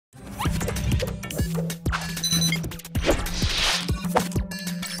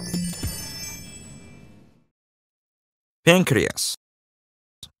Pancreas.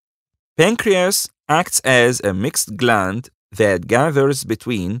 Pancreas acts as a mixed gland that gathers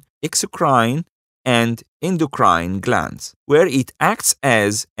between exocrine and endocrine glands, where it acts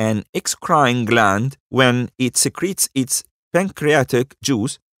as an exocrine gland when it secretes its pancreatic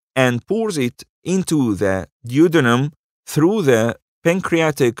juice and pours it into the duodenum through the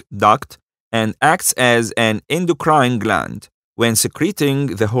pancreatic duct, and acts as an endocrine gland when secreting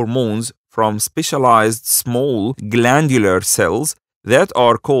the hormones from specialized small glandular cells that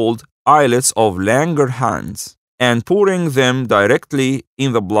are called islets of Langerhans, and pouring them directly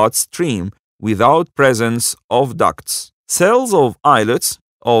in the bloodstream without presence of ducts. Cells of islets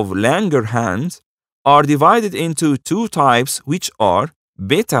of Langerhans are divided into two types, which are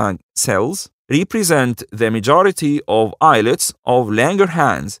beta cells, represent the majority of islets of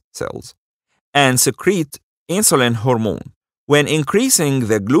Langerhans cells, and secrete insulin hormone. When increasing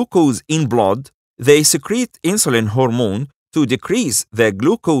the glucose in blood, they secrete insulin hormone to decrease the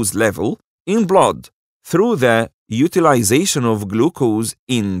glucose level in blood through the utilization of glucose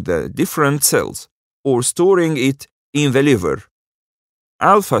in the different cells or storing it in the liver.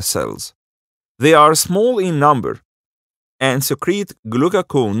 Alpha cells. They are small in number and secrete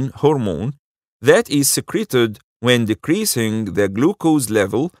glucagon hormone that is secreted when decreasing the glucose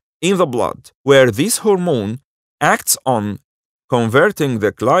level in the blood, where this hormone acts on converting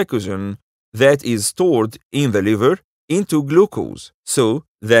the glycogen that is stored in the liver into glucose. So,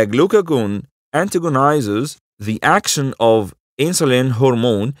 the glucagon antagonizes the action of insulin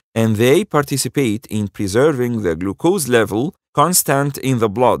hormone, and they participate in preserving the glucose level constant in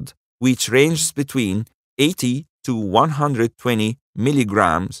the blood, which ranges between 80 to 120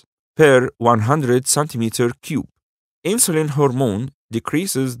 milligrams per 100 centimeter cube. Insulin hormone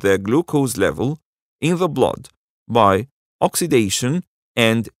decreases the glucose level in the blood by oxidation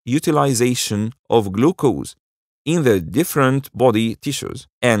and utilization of glucose in the different body tissues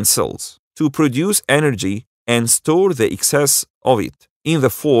and cells to produce energy and store the excess of it in the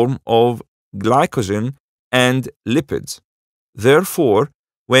form of glycogen and lipids. Therefore,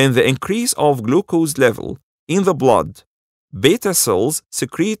 when the increase of glucose level in the blood, beta cells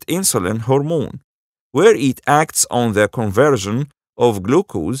secrete insulin hormone, where it acts on the conversion of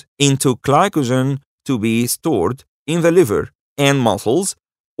glucose into glycogen to be stored in the liver and muscles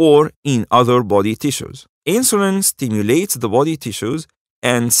or in other body tissues. Insulin stimulates the body tissues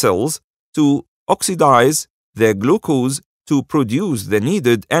and cells to oxidize the glucose to produce the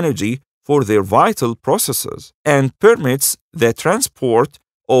needed energy for their vital processes, and permits the transport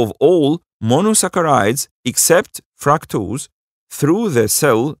of all monosaccharides except fructose through the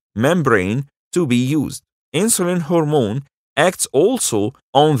cell membrane to be used. Insulin hormone acts also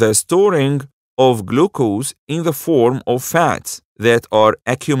on the storing of glucose in the form of fats that are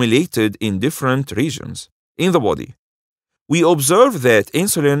accumulated in different regions in the body. We observe that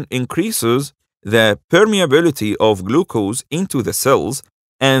insulin increases the permeability of glucose into the cells,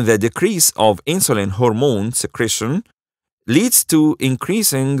 and the decrease of insulin hormone secretion leads to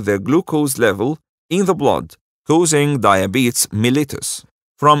increasing the glucose level in the blood, causing diabetes mellitus.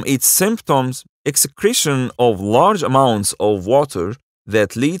 From its symptoms, excretion of large amounts of water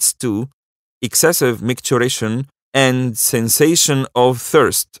that leads to excessive micturition and sensation of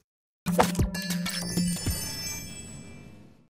thirst.